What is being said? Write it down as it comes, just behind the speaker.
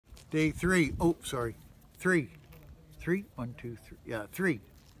Day 3. Oh, sorry. 3. 3? 1, 2, 3. Yeah, 3.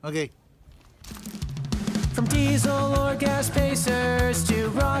 Okay. From diesel or gas pacers to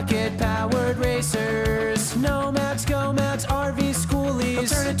rocket-powered racers, Nomads, Go-Mads, RVs, Skoolies,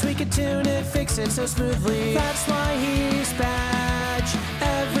 turn it, tweak it, tune it, fix it so smoothly. That's why he's Badge.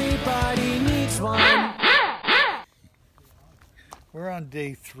 Everybody needs one. We're on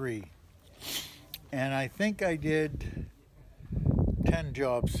day 3, and I think I did 10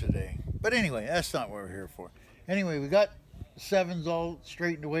 jobs today. But anyway, that's not what we're here for. Anyway, we got 7s all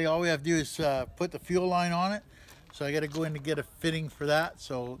straightened away. All we have to do is put the fuel line on it. So I got to go in to get a fitting for that.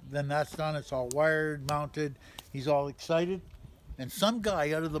 So then that's done. It's all wired, mounted. He's all excited. And some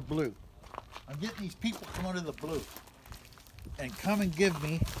guy out of the blue, I'm getting these people come out of the blue and come and give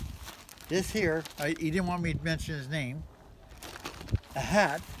me this here. He didn't want me to mention his name. A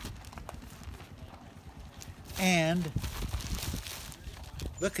hat. And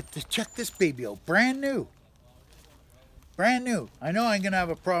look at this. Check this baby out. Brand new. Brand new. I know I'm going to have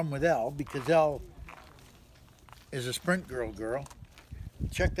a problem with Elle because Elle is a Sprint girl.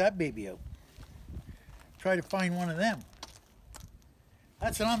 Check that baby out. Try to find one of them.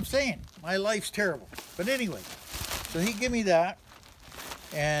 That's what I'm saying. My life's terrible. But anyway, so he gave me that.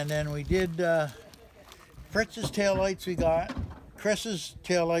 And then we did Fritz's taillights we got. Chris's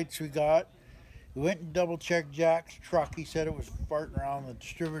taillights we got. We went and double checked Jack's truck. He said it was farting around the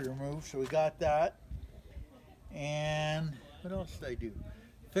distributor move. So we got that. And what else did I do?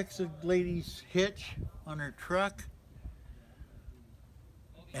 Fix a lady's hitch on her truck.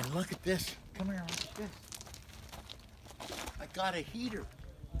 And look at this. Come here, look at this. I got a heater.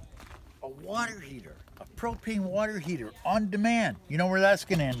 A water heater. A propane water heater on demand. You know where that's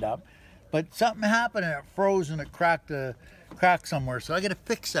going to end up. But something happened and it froze and it cracked somewhere. So I got to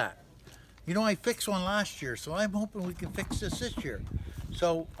fix that. You know, I fixed one last year. So I'm hoping we can fix this year.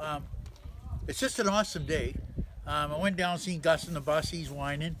 So it's just an awesome day. I went down and seen Gus in the bus. He's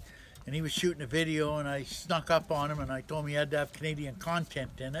whining and he was shooting a video and I snuck up on him and I told him he had to have Canadian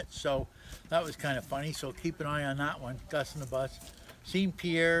content in it. So that was kind of funny. So keep an eye on that one. Gus in the bus. Seen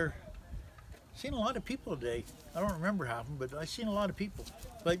Pierre. Seen a lot of people today. I don't remember half of them, but I seen a lot of people.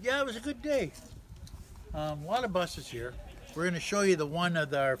 But yeah, it was a good day. A lot of buses here. We're going to show you the one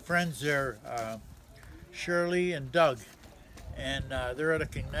of our friends there, Shirley and Doug. And they're out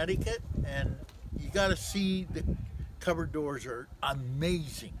of Connecticut. And you got to see the cupboard doors are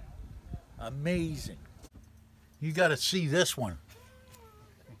amazing. Amazing. You got to see this one.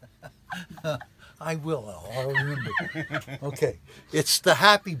 I will. I'll remember. Okay. It's the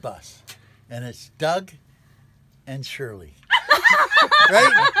Happy Bus. And it's Doug and Shirley.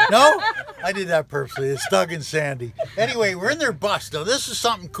 Right? No? I did that purposely. It's Doug and Sandy. Anyway, we're in their bus. Now, this is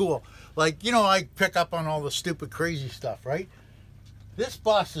something cool. Like, you know, I pick up on all the stupid, crazy stuff, right? This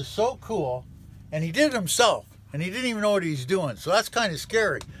bus is so cool. And he did it himself. And he didn't even know what he's doing. So that's kind of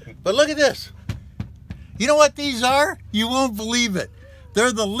scary. But look at this. You know what these are? You won't believe it.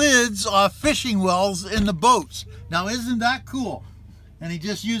 They're the lids off fishing wells in the boats. Now, isn't that cool? And he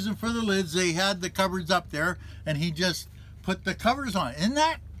just used them for the lids. They had the cupboards up there. And he just put the covers on. Isn't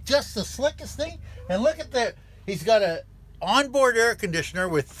that just the slickest thing? And look at that. He's got an onboard air conditioner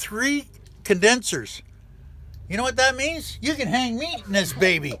with 3 condensers. You know what that means? You can hang meat in this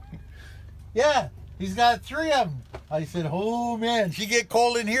baby. Yeah, he's got 3 of them. I said, oh man, she get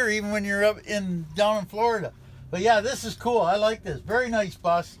cold in here even when you're down in Florida. But yeah, this is cool. I like this. Very nice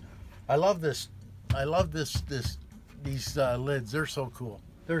bus. I love this. I love these lids. They're so cool.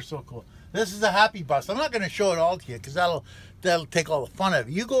 They're so cool. This is the Happy Bus. I'm not going to show it all to you because that'll take all the fun of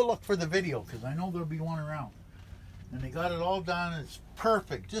it. You go look for the video because I know there'll be one around. And they got it all done. It's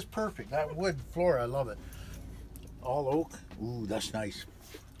perfect. Just perfect. That wood floor, I love it. All oak. Ooh, that's nice.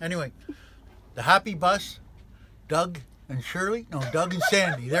 Anyway, the Happy Bus, Doug and Shirley. No, Doug and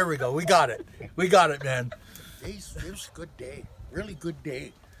Sandy. There we go. We got it. We got it, man. It was a good day. Really good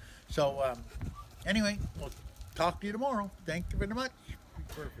day. So, anyway, we'll talk to you tomorrow. Thank you very much.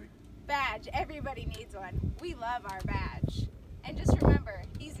 Perfect. Badge. Everybody needs one. We love our badge. And just remember,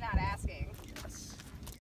 he's not asking. Yes.